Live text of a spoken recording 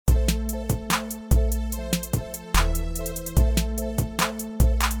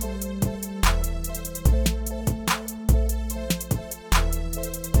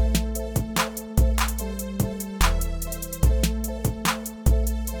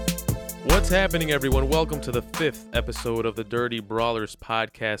happening, everyone? Welcome to the 5th episode of the Dirty Brawlers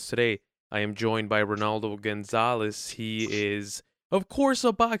podcast. Today, I am joined by Ronaldo Gonzalez. He is, of course,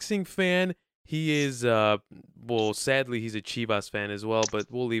 a boxing fan. He is, sadly, he's a Chivas fan as well, but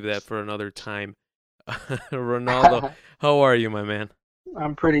we'll leave that for another time. Ronaldo, how are you, my man?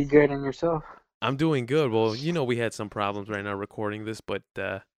 I'm pretty good, and yourself? I'm doing good. Well, we had some problems right now recording this, but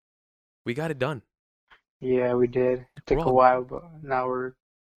we got it done. Yeah, we did. It We're took a all while, but now we're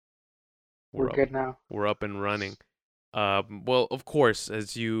we're up. good now. We're up and running. Well, of course,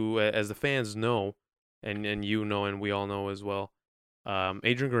 as the fans know, and you know, and we all know as well,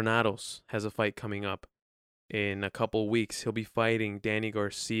 Adrian Granados has a fight coming up in a couple weeks. He'll be fighting Danny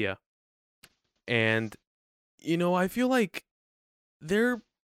Garcia, and I feel like they're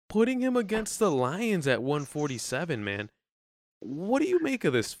putting him against the Lions at 147. Man, what do you make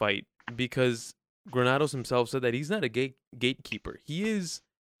of this fight? Because Granados himself said that he's not a gatekeeper. He is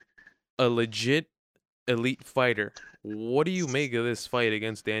a legit elite fighter. What do you make of this fight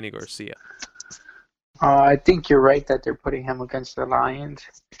against Danny Garcia? I think you're right that they're putting him against the Lions,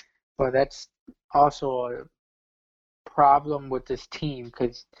 but that's also a problem with this team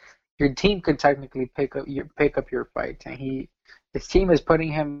because your team could technically pick up your fights, and his team is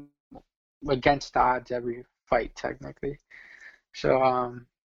putting him against the odds every fight technically. So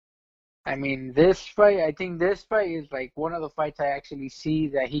I mean, I think this fight is like one of the fights I actually see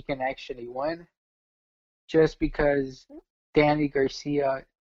that he can actually win, just because Danny Garcia,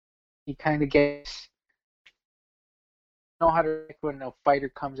 he kind of gets know how to react when a fighter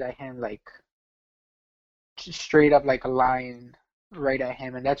comes at him like straight up like a lion right at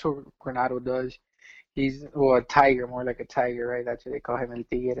him, and that's what Granado does. He's a tiger, more like a tiger, right? That's what they call him, El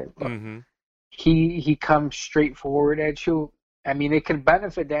Tigre. But Mm-hmm. he comes straight forward at you. I mean, it can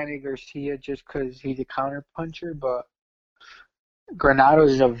benefit Danny Garcia just because he's a counter puncher, but Granado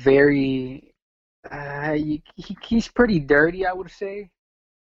is a very he's pretty dirty, I would say,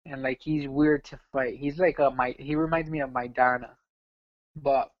 and like he's weird to fight. He's like he reminds me of Maidana,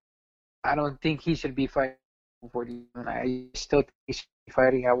 but I don't think he should be fighting 140. I still think he should be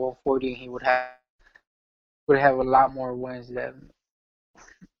fighting at 140, and he would have a lot more wins than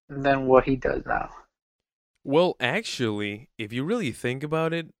what he does now. Well, actually, if you really think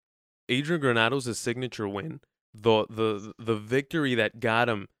about it, Adrian Granados' signature win, the victory that got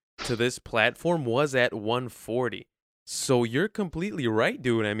him to this platform was at 140. So you're completely right,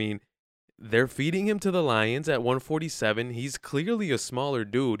 dude. I mean, they're feeding him to the Lions at 147. He's clearly a smaller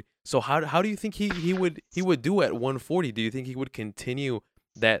dude. So how do you think he would do at 140? Do you think he would continue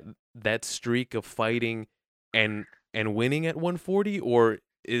that streak of fighting and winning at 140, or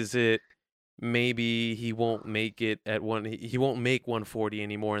is it maybe he won't make it at he won't make 140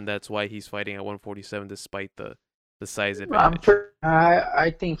 anymore, and that's why he's fighting at 147 despite the size advantage?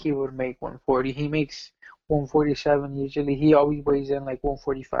 I think he would make 140. He makes 147 usually. He always weighs in like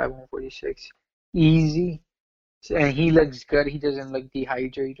 145, 146, easy, and he looks good. He doesn't look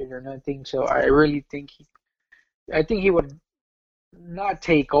dehydrated or nothing. So I really think I think he would not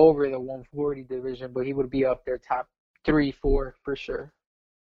take over the 140 division, but he would be up there top 3, 4 for sure.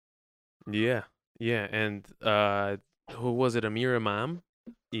 Yeah, yeah, and who was it? Amir Imam,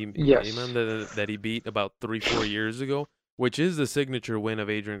 Imam Yes. that he beat about 3 4 years ago, which is the signature win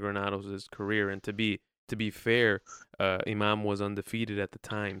of Adrian Granados' career. And to be fair, Imam was undefeated at the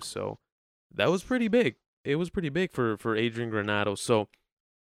time, so that was pretty big. It was pretty big for Adrian Granados. So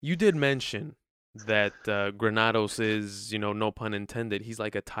you did mention that Granados is, no pun intended, he's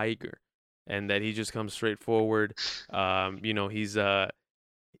like a tiger, and that he just comes straight forward. He's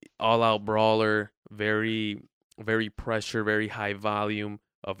all-out brawler, very very pressure, very high volume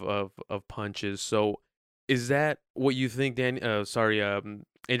of punches. So is that what you think Adrian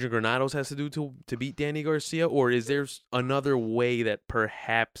Granados has to do to beat Danny Garcia, or is there another way that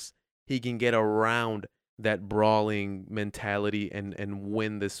perhaps he can get around that brawling mentality and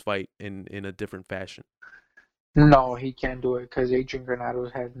win this fight in a different fashion? No, he can't do it because Adrian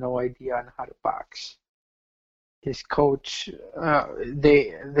Granados has no idea on how to box. His coach,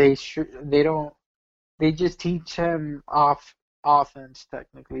 they don't. They just teach him offense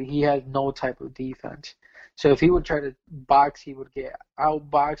technically. He has no type of defense. So if he would try to box, he would get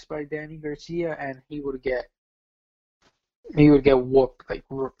outboxed by Danny Garcia, and he would get whooped, like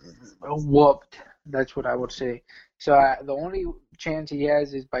whooped. That's what I would say. So the only chance he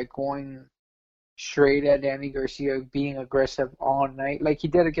has is by going straight at Danny Garcia, being aggressive all night, like he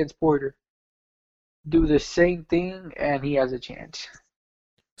did against Porter. Do the same thing, and he has a chance.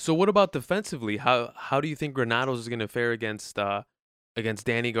 So what about defensively? How do you think Granados is going to fare against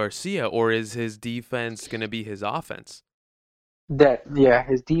Danny Garcia, or is his defense going to be his offense?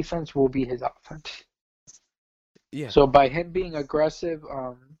 his defense will be his offense. Yeah. So by him being aggressive,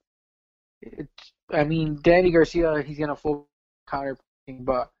 I mean, Danny Garcia, he's gonna full counter,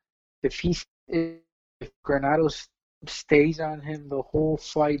 but if Granados stays on him the whole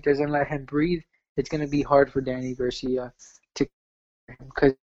fight, doesn't let him breathe, it's gonna be hard for Danny Garcia to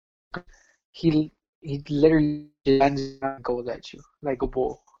because he literally lands and goes at you like a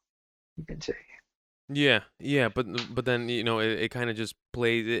bull, you can say. Yeah, but then it kind of just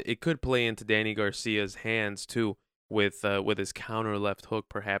plays. It could play into Danny Garcia's hands too, with his counter left hook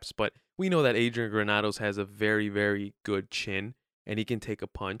perhaps. But we know that Adrian Granados has a very very good chin, and he can take a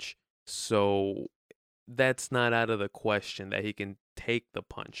punch. So that's not out of the question that he can take the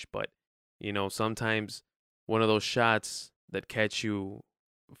punch. But sometimes one of those shots that catch you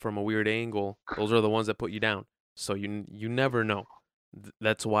from a weird angle, those are the ones that put you down. So you never know.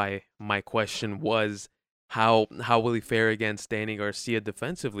 That's why my question was how will he fare against Danny Garcia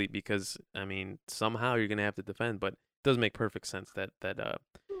defensively? Because I mean, somehow you're gonna have to defend, but it does make perfect sense that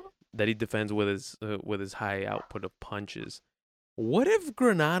he defends with his high output of punches. What if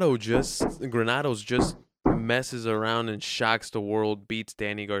Granados just messes around and shocks the world, beats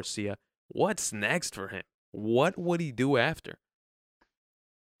Danny Garcia? What's next for him? What would he do after?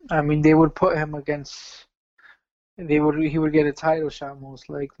 I mean, they would put him against. He would get a title shot most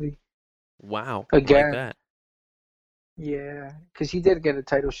likely Wow, like again. that. Yeah, because he did get a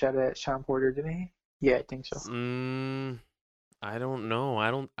title shot at Sean Porter, didn't he? Yeah, I think so. I don't know.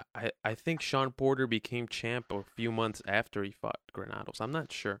 I think Sean Porter became champ a few months after he fought Granados. I'm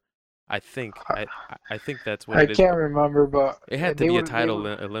not sure. I think I think that's what I it is, can't but remember, but it had to be a they title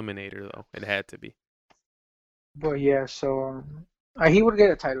would, eliminator though. It had to be. but yeah. So he would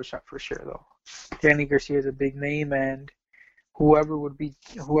get a title shot for sure, though. Danny Garcia is a big name, and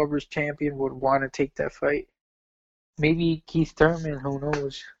whoever's champion would want to take that fight. Maybe Keith Thurman, who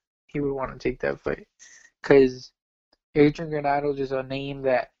knows? He would want to take that fight because Adrian Granados is a name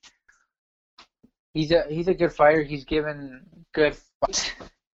that he's a good fighter. He's given good fights,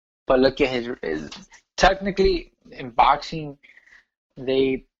 but look at his technically in boxing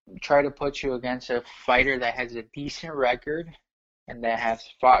they try to put you against a fighter that has a decent record and that has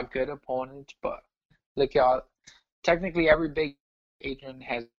fought good opponents. But look at technically every big Adrian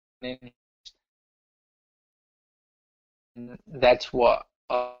has been. That's what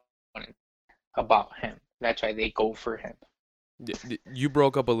about him. That's why they go for him. You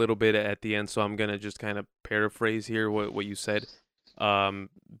broke up a little bit at the end, so I'm gonna just kind of paraphrase here what you said.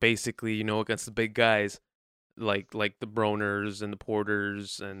 Basically, against the big guys like the Broners and the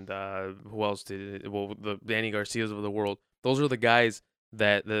Porters and who else did it? Well, the Danny Garcias of the world. Those are the guys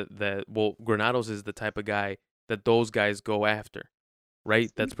that Granados is the type of guy that those guys go after,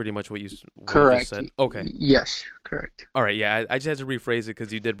 right? That's pretty much what you just Correct. said. Okay. Yes, correct. All right, yeah, I just had to rephrase it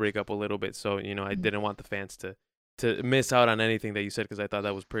because you did break up a little bit, so I didn't want the fans to miss out on anything that you said because I thought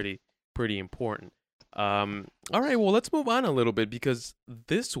that was pretty important. All right, well, let's move on a little bit because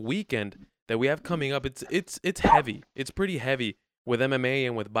this weekend that we have coming up, it's heavy. It's pretty heavy with MMA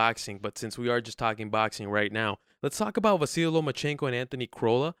and with boxing. But since we are just talking boxing right now, let's talk about Vasily Lomachenko and Anthony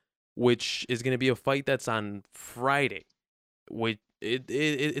Crolla, which is going to be a fight that's on Friday. Which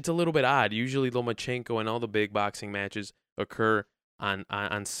it's a little bit odd. Usually Lomachenko and all the big boxing matches occur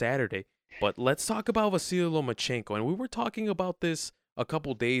on Saturday. But let's talk about Vasily Lomachenko. And we were talking about this a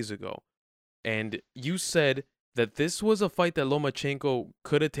couple days ago. And you said that this was a fight that Lomachenko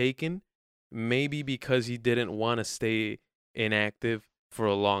could have taken, maybe because he didn't want to stay inactive for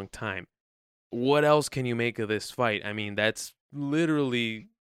a long time. What else can you make of this fight? I mean, that's literally,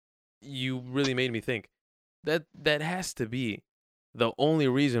 you really made me think. That has to be the only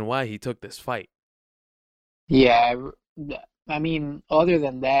reason why he took this fight. Yeah, I mean, other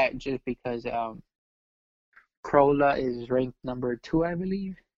than that, just because Crolla is ranked number 2, I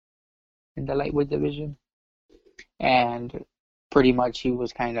believe, in the lightweight division, and pretty much he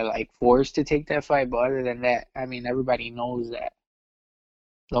was kind of like forced to take that fight. But other than that, I mean, everybody knows that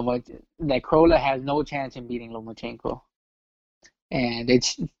that Crolla has no chance in beating Lomachenko, and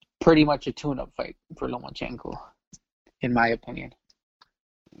it's pretty much a tune-up fight for Lomachenko, in my opinion.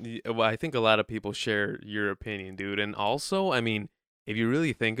 Well, I think a lot of people share your opinion, dude. And also, I mean, if you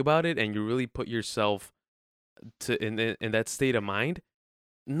really think about it and you really put yourself in that state of mind,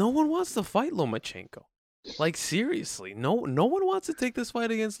 no one wants to fight Lomachenko. Like seriously, no one wants to take this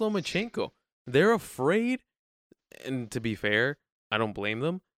fight against Lomachenko. They're afraid, and to be fair, I don't blame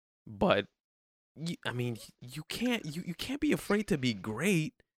them. But I mean, you can't be afraid to be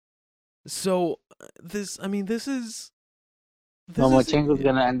great. So this This is Lomachenko's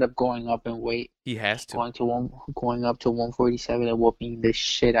gonna end up going up in weight, he has to. going up to 147 and whooping the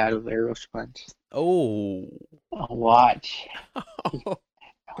shit out of Errol Spence. Oh. Watch,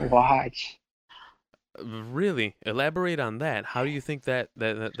 watch. Really? Elaborate on that. How do you think that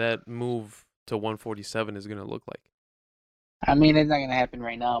move to 147 is gonna look like? I mean, it's not gonna happen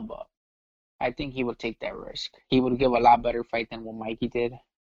right now, but I think he would take that risk. He would give a lot better fight than what Mikey did.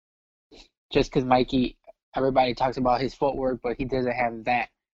 Just because Mikey, everybody talks about his footwork, but he doesn't have that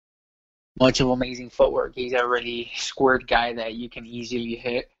much of amazing footwork. He's a really squirt guy that you can easily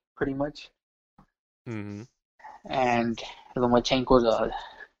hit, pretty much. Mm-hmm. And Lomachenko's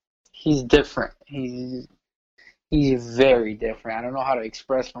he's different. He's very different. I don't know how to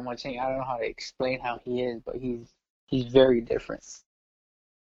express Lomachenko. I don't know how to explain how he is, but he's very different.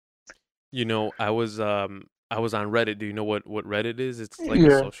 You know, I was on Reddit. Do you know what Reddit is? It's like a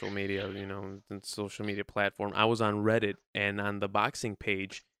Yeah. social media, social media platform. I was on Reddit, and on the boxing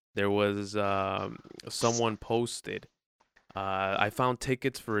page there was someone posted, I found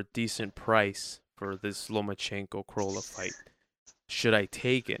tickets for a decent price for this Lomachenko Krola fight. Should I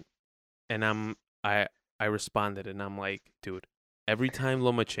take it? And I responded, and I'm like, dude, every time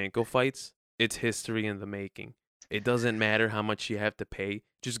Lomachenko fights, it's history in the making. It doesn't matter how much you have to pay.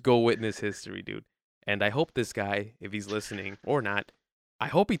 Just go witness history, dude. And I hope this guy, if he's listening or not, I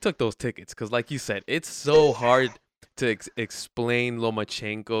hope he took those tickets because, like you said, it's so hard to explain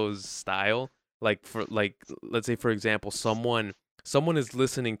Lomachenko's style. Let's say for example, someone is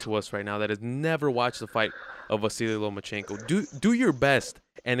listening to us right now that has never watched the fight of Vasily Lomachenko. Do your best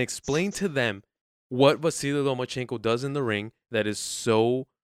and explain to them what Vasily Lomachenko does in the ring that is so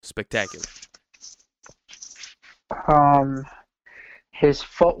spectacular. Um, his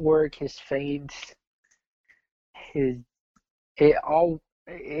footwork, his feints, his it all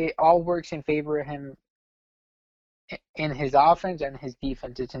works in favor of him in his offense and his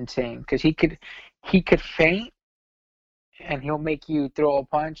defense. It's insane because he could feint and he'll make you throw a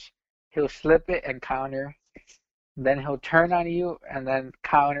punch. He'll slip it and counter. Then he'll turn on you and then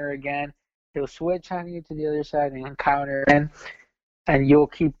counter again. He'll switch on you to the other side and then counter again. And you'll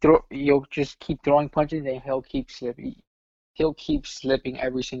just keep throwing punches and he'll keep slipping. He'll keep slipping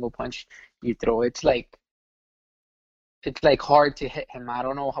every single punch you throw. It's like hard to hit him. I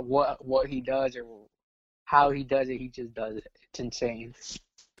don't know what he does or how he does it. He just does it. It's insane.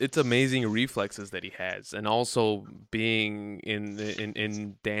 It's amazing reflexes that he has, and also being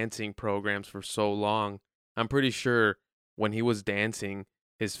in dancing programs for so long. I'm pretty sure when he was dancing,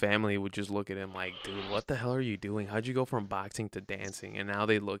 his family would just look at him like, "Dude, what the hell are you doing? How'd you go from boxing to dancing?" And now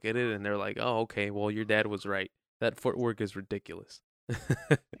they look at it and they're like, "Oh, okay. Well, your dad was right. That footwork is ridiculous."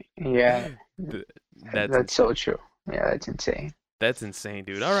 Yeah, That's that's insane. so true. Yeah, that's insane. That's insane,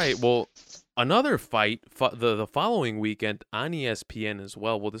 dude. All right. Well, another fight the following weekend on ESPN as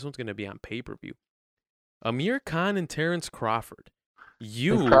well. Well, this one's going to be on pay-per-view. Amir Khan and Terrence Crawford. It's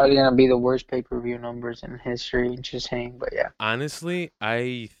You probably gonna be the worst pay-per-view numbers in history. Just saying, but yeah, honestly,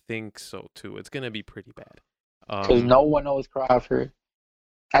 I think so too. It's going to be pretty bad. because no one knows Crawford.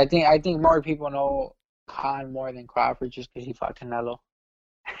 I think more people know Khan more than Crawford just because he fought Canelo.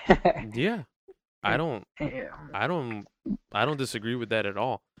 Yeah. I don't Yeah. I don't I don't disagree with that at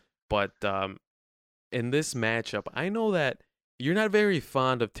all. But in this matchup, I know that you're not very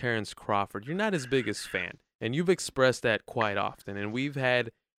fond of Terrence Crawford. You're not his biggest fan, and you've expressed that quite often. And we've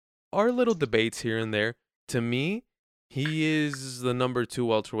had our little debates here and there. To me, he is the number 2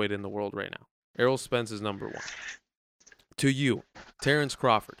 welterweight in the world right now. Errol Spence is number 1. To you, Terrence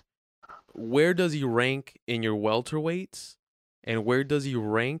Crawford, where does he rank in your welterweights, and where does he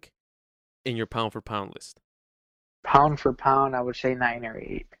rank in your pound for pound list? Pound for pound, I would say 9 or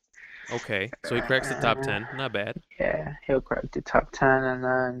 8. Okay, so he cracks the top 10. Not bad. Yeah, he'll crack the top 10, and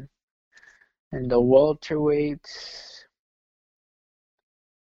then in the welterweights,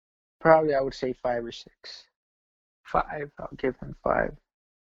 probably I would say 5 or 6. 5, I'll give him 5.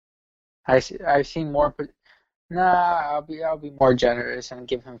 I've seen more, but nah, I'll be more generous and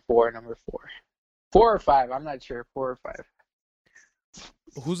give him 4, number 4. 4 or 5, I'm not sure, 4 or 5.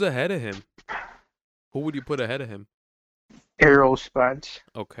 Who's ahead of him? Who would you put ahead of him? Errol Spence.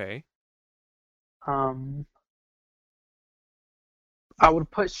 Okay. Um, I would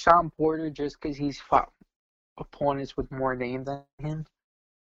put Sean Porter just because he's fought opponents with more name than him.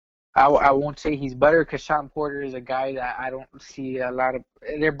 I won't say he's better because Sean Porter is a guy that I don't see a lot of.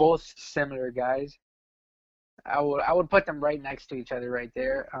 They're both similar guys. I would put them right next to each other right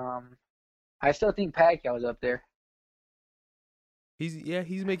there. I still think Pacquiao's up there.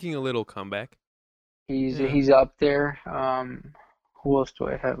 He's making a little comeback. He's Yeah. he's up there. Who else do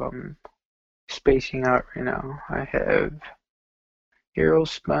I have? I'm spacing out right now. I have Errol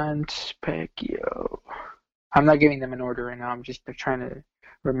Spence, Pacquiao. I'm not giving them an order right now. I'm just trying to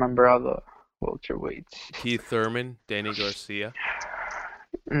remember all the welterweights. Keith Thurman, Danny Garcia.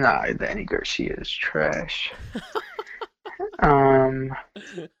 Nah, Danny Garcia is trash. Um,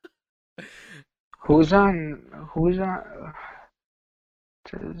 who's on? Who's on?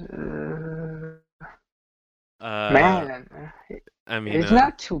 Uh, Man, I mean, it's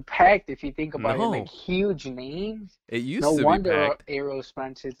not too packed if you think about it. Like no, huge names. it No used to be wonder packed. Errol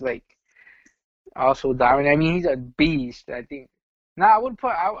Spence is like also dominant. I mean, he's a beast. I think. No, I would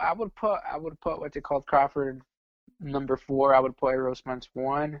put what's it called, Crawford number 4. I would put Errol Spence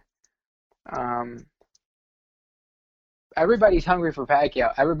 1. Um, everybody's hungry for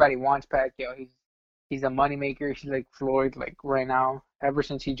Pacquiao. Everybody wants Pacquiao. He's a moneymaker. He's like Floyd, like right now. Ever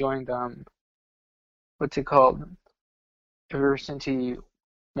since he joined what's it called? Ever since he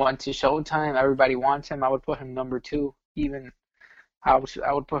went to Showtime, everybody wants him. I would put him number 2. Even I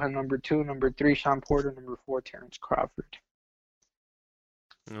would put him number 2, number 3, Sean Porter, number 4, Terrence Crawford.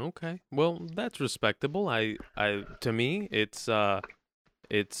 Okay, well, that's respectable. To me, it's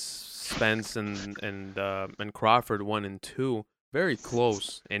Spence and Crawford 1 and 2, very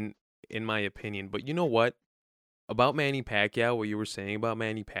close in my opinion. But you know what about Manny Pacquiao? What you were saying about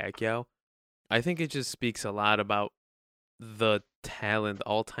Manny Pacquiao, I think it just speaks a lot about the talent,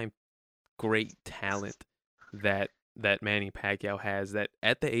 all-time great talent that Manny Pacquiao has. That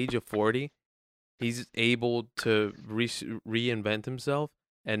at the age of 40, he's able to reinvent himself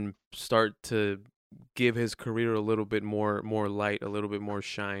and start to give his career a little bit more light, a little bit more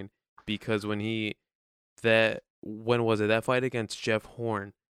shine. Because when was it, that fight against Jeff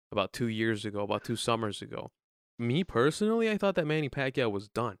Horn about 2 years ago, about 2 summers ago? Me personally, I thought that Manny Pacquiao was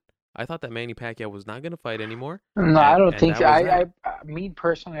done. I thought that Manny Pacquiao was not gonna fight anymore, No, I and don't and think that so. was that. Me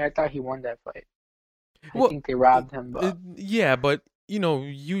personally, I thought he won that fight. I Well, think they robbed him, but yeah, but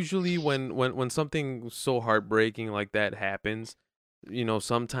usually when something so heartbreaking like that happens,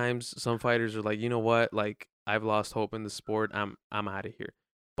 sometimes some fighters are like, you know what, like I've lost hope in the sport. I'm out of here.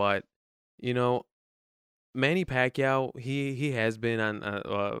 But you know, Manny Pacquiao, he has been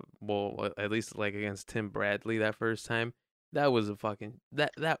on well, at least like against Tim Bradley that first time. That was a fucking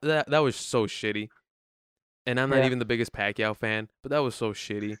that was so shitty. And I'm not yeah. even the biggest Pacquiao fan, but that was so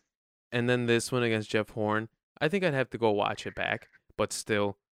shitty. And then this one against Jeff Horn, I think I'd have to go watch it back. But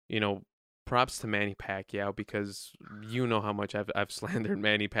still, props to Manny Pacquiao, because you know how much I've slandered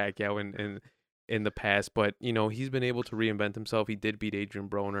Manny Pacquiao in the past. But he's been able to reinvent himself. He did beat Adrian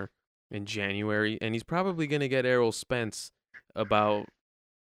Broner in January, and he's probably gonna get Errol Spence about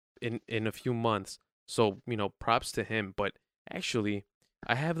in a few months. So props to him. But actually,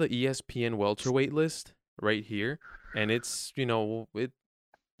 I have the ESPN welterweight list right here, and it's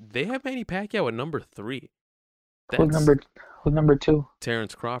they have Manny Pacquiao at number 3. Who's That's number who's number 2?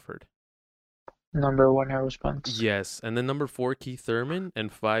 Terrence Crawford. Number 1, Errol Spence. Yes, and then number 4, Keith Thurman,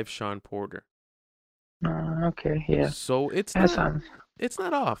 and 5, Sean Porter. Okay, yeah. So That sounds. it's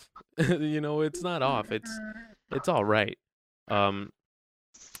not off. It's not off. It's all right. Um,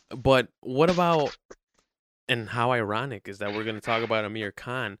 but what about, and how ironic is that we're going to talk about Amir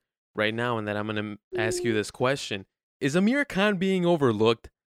Khan right now, and that I'm going to ask you this question: is Amir Khan being overlooked?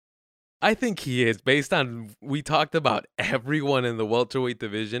 I think he is, based on we talked about everyone in the welterweight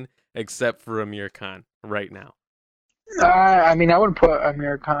division except for Amir Khan right now. I mean, I would put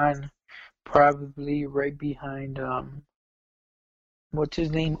Amir Khan probably right behind what's his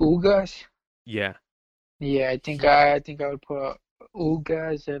name, Ugas. Yeah. Yeah, I think I would put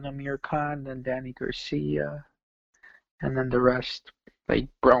Ugas and Amir Khan, then Danny Garcia, and then the rest like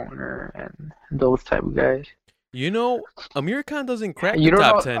Broner and those type of guys. Amir Khan doesn't crack You the don't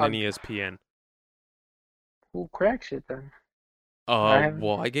top know 10 in ESPN. who cracks it then? I haven't.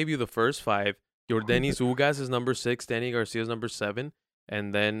 Well, I gave you the first 5. Yordenis Ugas is number 6, Danny Garcia is number 7,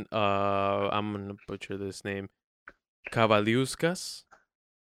 and then I'm gonna butcher this name, Kavaliuskas,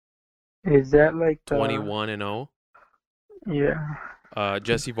 Is that like the? 21-0. Yeah.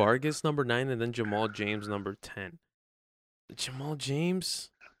 Jesse Vargas number 9, and then Jamal James number 10. Jamal James,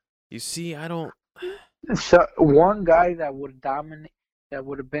 you see, I don't. So one guy that would dominate, that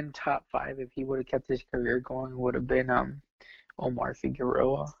would have been top 5 if he would have kept his career going, would have been Omar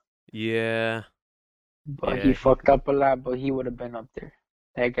Figueroa. Yeah, But yeah, he fucked up a lot, but he would have been up there.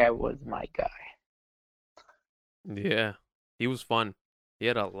 That guy was my guy. yeah. He was fun. He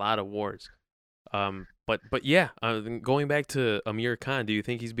had a lot of wars. But yeah. Going back to Amir Khan, do you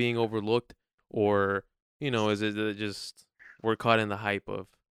think he's being overlooked, or is it just we're caught in the hype of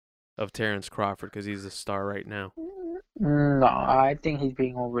Terrence Crawford because he's a star right now? No, I think he's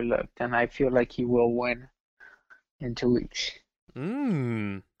being overlooked, and I feel like he will win in 2 weeks.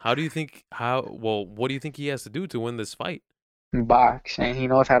 How do you think? Well, what do you think he has to do to win this fight? Box, and he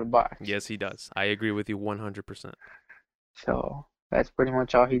knows how to box. Yes, he does. I agree with you 100%. So that's pretty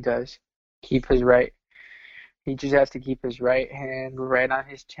much all he does. Keep his right. He just has to keep his right hand right on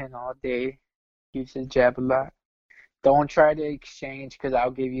his chin all day. Use his jab a lot. Don't try to exchange because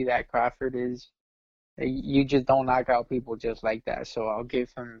I'll give you that. Crawford is you just don't knock out people just like that. So I'll give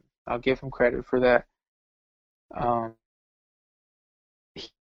him credit for that. Um,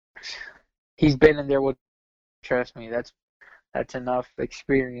 he's been in there with trust me. That's enough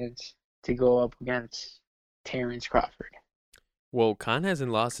experience to go up against Terrence Crawford. Well, Khan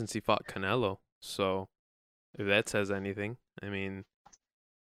hasn't lost since he fought Canelo, so if that says anything, I mean,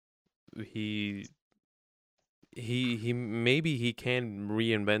 he he maybe he can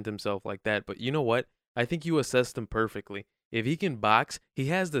reinvent himself like that, but you know what? I think you assessed him perfectly. If he can box, he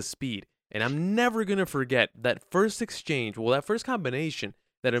has the speed. And I'm never going to forget that first exchange, well, that first combination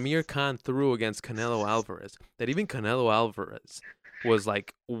that Amir Khan threw against Canelo Alvarez. That even Canelo Alvarez was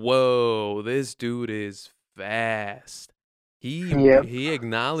like, "Whoa, this dude is fast." Yep. He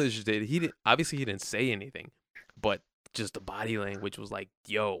acknowledged it. Obviously he didn't say anything, but just the body language was like,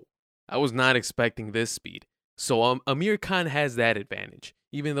 "Yo, I was not expecting this speed." So Amir Khan has that advantage,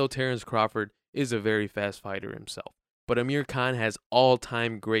 even though Terrence Crawford is a very fast fighter himself. But Amir Khan has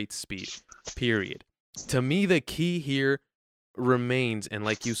all-time great speed, period. To me, the key here remains, and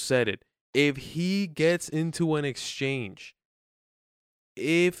like you said it, if he gets into an exchange,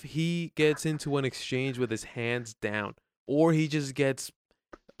 if he gets into an exchange with his hands down, or he just gets,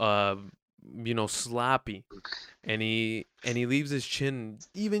 uh, sloppy, and he leaves his chin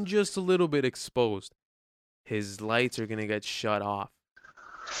even just a little bit exposed, his lights are gonna get shut off.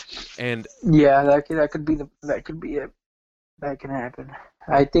 And Yeah, that could be it. That can happen.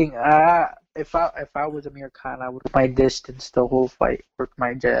 I think if I was Amir Khan, I would my distance the whole fight, work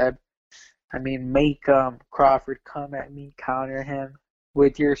my jab. I mean, make Crawford come at me, counter him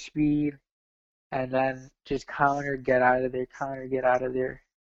with your speed, and then just counter, get out of there,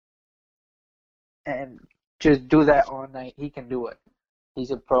 and just do that all night. He can do it.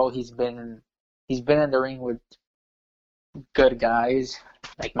 He's a pro. He's been in the ring with good guys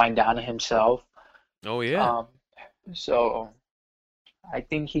like Maidana himself. oh yeah, Um, so I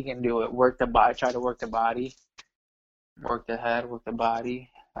think he can do it. Work the body, try to work the body, work the head, work the body.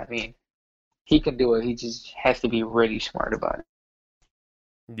 I mean, he can do it. He just has to be really smart about it.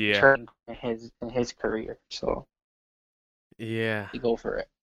 yeah, Turn in his career. So yeah. you go for it.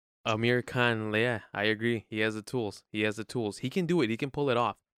 Amir Khan, yeah, I agree. He has the tools. He has the tools. He can do it. He can pull it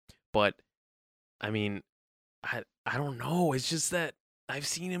off. But I mean, I don't know. It's just that I've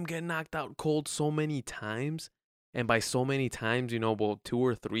seen him get knocked out cold so many times, and by so many times, well, 2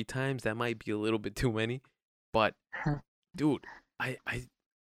 or 3 times, that might be a little bit too many. But dude, I I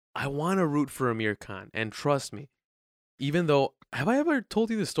I want to root for Amir Khan, and trust me, even though have I ever told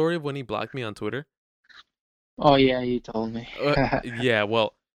you the story of when he blocked me on Twitter? Oh yeah, you told me. Yeah,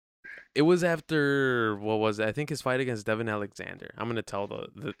 well, it was after what was it? I think his fight against Devin Alexander. I'm gonna tell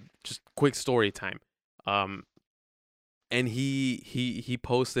the just quick story time. Um, and he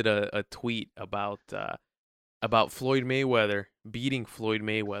posted a tweet about Floyd Mayweather beating Floyd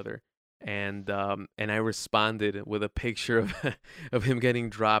Mayweather, and I responded with a picture of of him getting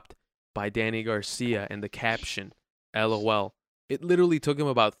dropped by Danny Garcia and the caption, "LOL." It literally took him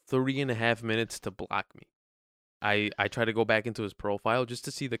about 3.5 minutes to block me. I tried to go back into his profile just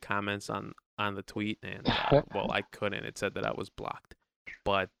to see the comments on the tweet, and well, I couldn't. It said that I was blocked.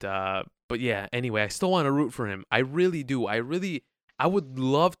 But yeah. Anyway, I still want to root for him. I really do. I would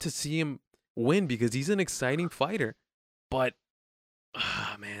love to see him win because he's an exciting fighter. But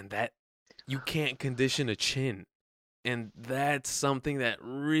man, that you can't condition a chin, and that's something that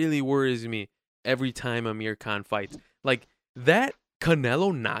really worries me every time Amir Khan fights. Like that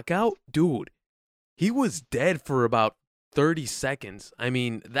Canelo knockout, dude. He was dead for about 30 seconds. I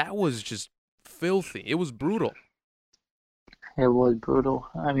mean, that was just filthy. It was brutal. It was brutal.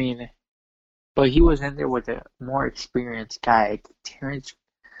 I mean, but he was in there with a more experienced guy. Terrence,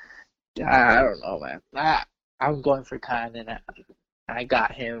 I don't know, man. I'm going for Khan, and I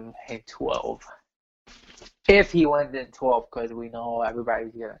got him in 12. If he wins in 12, because we know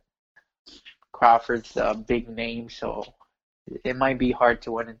everybody's gonna Crawford's a big name, so it might be hard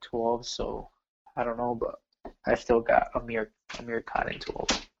to win in 12. So I don't know, but I still got Amir Khan in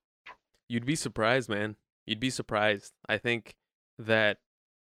 12. You'd be surprised, man. You'd be surprised. I think that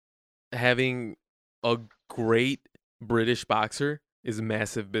having a great British boxer is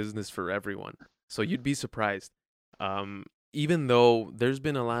massive business for everyone. So you'd be surprised. Even though there's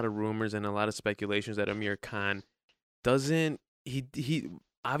been a lot of rumors and a lot of speculations that Amir Khan doesn't he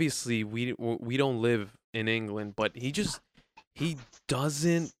obviously we don't live in England, but he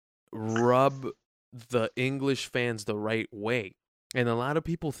doesn't rub the English fans the right way. And a lot of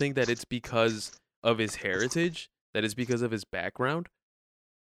people think that it's because of his heritage, that it's because of his background.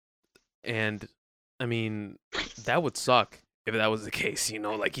 And I mean, that would suck if that was the case,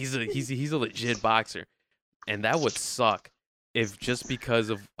 like he's a legit boxer. And that would suck if just because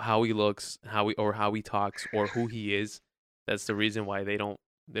of how he looks, how he talks, or who he is, that's the reason why they don't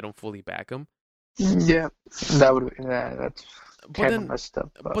fully back him. Yeah, that's But kind of then messed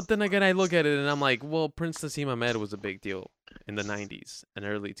up. but then again, I look at it and I'm like, well, Prince Nassim Ahmed was a big deal in the '90s and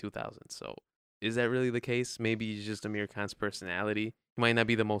early 2000s. So is that really the case? Maybe he's just Amir Khan's personality. He might not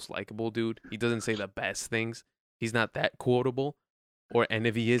be the most likable dude. He doesn't say the best things. He's not that quotable, and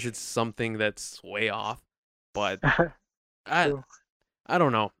if he is, it's something that's way off. But I True. I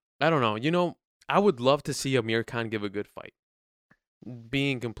don't know. I don't know. I would love to see Amir Khan give a good fight.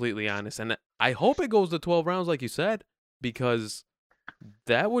 Being completely honest, and I hope it goes to 12 rounds, like you said, because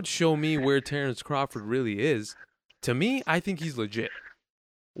that would show me where Terrence Crawford really is. To me, I think he's legit.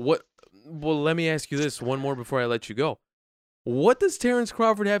 What? Well, let me ask you this one more before I let you go. What does Terrence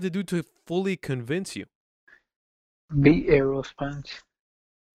Crawford have to do to fully convince you? Beat Errol Spence.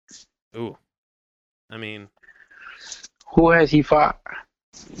 Ooh, I mean, Who has he fought?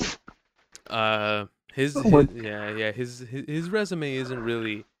 his What? yeah, his resume isn't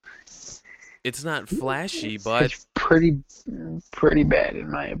really. It's not flashy, but It's pretty bad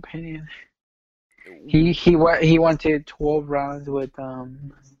in my opinion. He went to 12 rounds with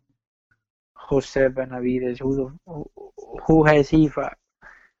Jose Benavidez. Who has he fought?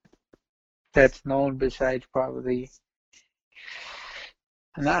 That's known besides probably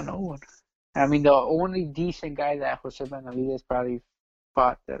not no one. I mean, the only decent guy that Jose Benavidez probably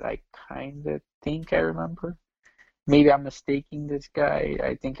fought that I kind of think I remember. Maybe I'm mistaking this guy.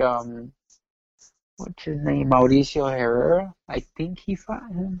 I think what's his name? Mauricio Herrera. I think he fought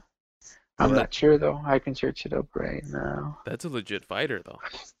him. I'm well, not sure though. I can search it up right now. that's a legit fighter, though.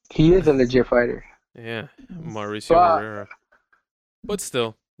 He is a legit fighter, Yeah, Mauricio but Herrera. But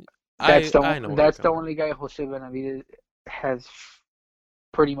still, that's I know where you're that's the coming from. only guy Jose Benavidez has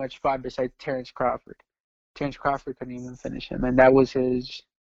pretty much fought besides Terrence Crawford. Terrence Crawford couldn't even finish him, and that was his.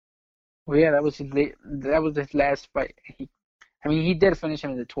 Well, yeah, that was his last fight. I mean, he did finish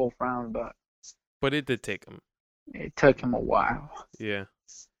him in the 12th round, but But it did take him. it took him a while. Yeah.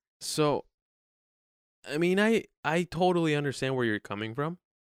 So, I mean, I totally understand where you're coming from.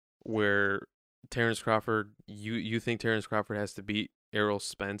 Where Terrence Crawford, you think Terrence Crawford has to beat Errol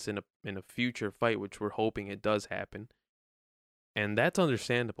Spence in a future fight, which we're hoping it does happen, and that's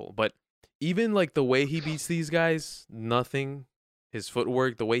understandable. But even like the way he beats these guys, nothing, his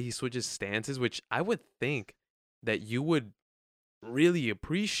footwork, the way he switches stances, which I would think that you would really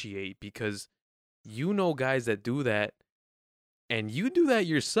appreciate because guys that do that, and you do that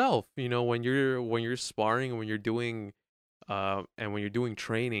yourself, when you're sparring and when you're doing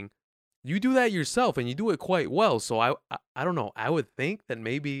training, you do that yourself and you do it quite well. So I don't know, I would think that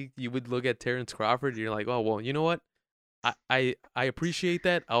maybe you would look at Terrence Crawford and you're like, oh well, you know what, I appreciate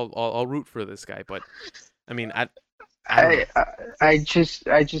that. I'll root for this guy. But I mean, I don't I, know. I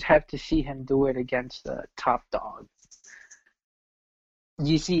I just have to see him do it against the top dog.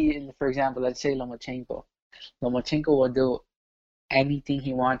 You see, for example, let's say Lomachenko. Lomachenko will do anything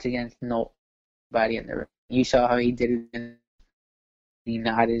he wants against nobody in the ring. You saw how he did it in the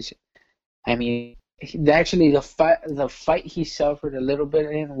United. I mean, actually, the fight he suffered a little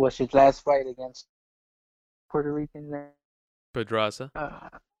bit in was his last fight against Puerto Rican, Pedraza. uh,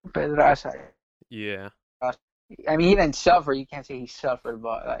 Pedraza. Yeah. I mean, he didn't suffer. You can't say he suffered,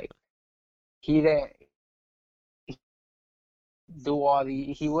 but like he didn't do all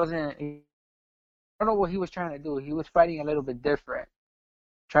the. He wasn't. I don't know what he was trying to do. He was fighting a little bit different,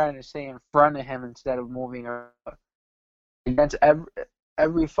 trying to stay in front of him instead of moving around. Against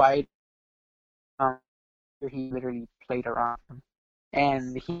every fight, um, he literally played around him,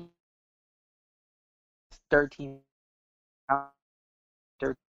 and he 13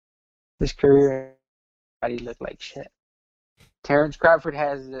 his career, he looked like shit. Terrence Crawford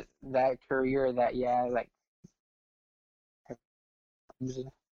has that career that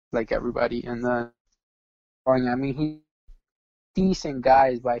like everybody in the. I mean, he's decent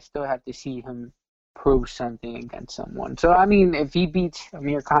guys, but I still have to see him prove something against someone. So I mean, if he beats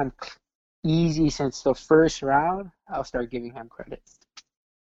Amir Khan easy since the first round, I'll start giving him credit.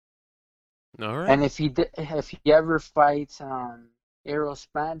 All right. And if he ever fights Errol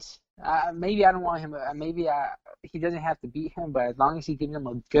Spence, maybe I don't want him. Maybe he doesn't have to beat him, but as long as he gives him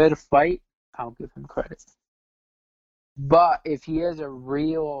a good fight, I'll give him credit. But if he is a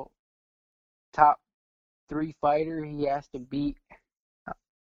real top 3 fighter, he has to beat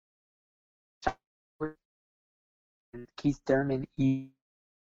Keith Thurman. You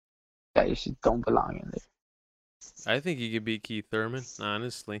guys don't belong in there. I think he could beat Keith Thurman,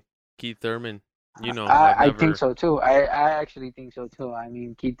 honestly. Keith Thurman, I think so too. I actually think so too. I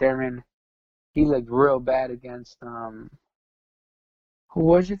mean, Keith Thurman, he looked real bad against who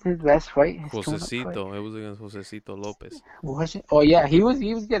was it? His best fight, his tune-up fight. Josecito. It was against Josecito Lopez. Was it? Oh yeah, he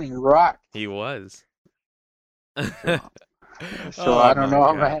was getting rocked. He was. So I don't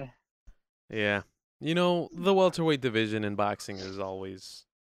know, man. Yeah. The welterweight division in boxing is always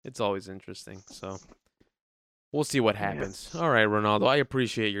interesting. So we'll see what happens. Yes. All right, Ronaldo, I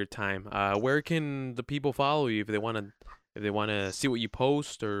appreciate your time. Where can the people follow you if they want to see what you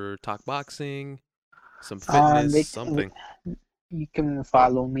post or talk boxing, some fitness, something? You can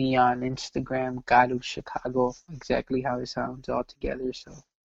follow me on Instagram, God of Chicago, exactly how it sounds all together. So,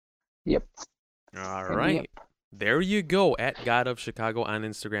 yep. All right. There you go, at God of Chicago on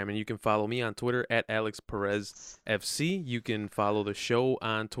Instagram. And you can follow me on Twitter at Alex Perez FC. You can follow the show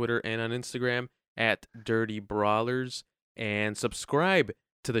on Twitter and on Instagram at Dirty Brawlers. And subscribe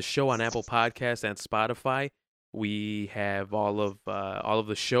to the show on Apple Podcasts and Spotify. We have all of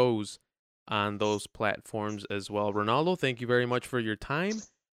the shows on those platforms as well. Ronaldo, thank you very much for your time.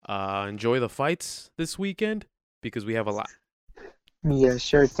 Enjoy the fights this weekend because we have a lot. Yeah,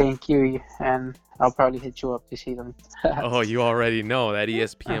 sure. Thank you. And I'll probably hit you up to see them. Oh, you already know that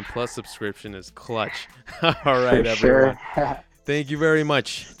ESPN Plus subscription is clutch. All right, For everyone. sure. Thank you very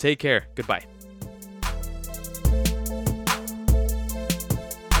much. Take care. Goodbye.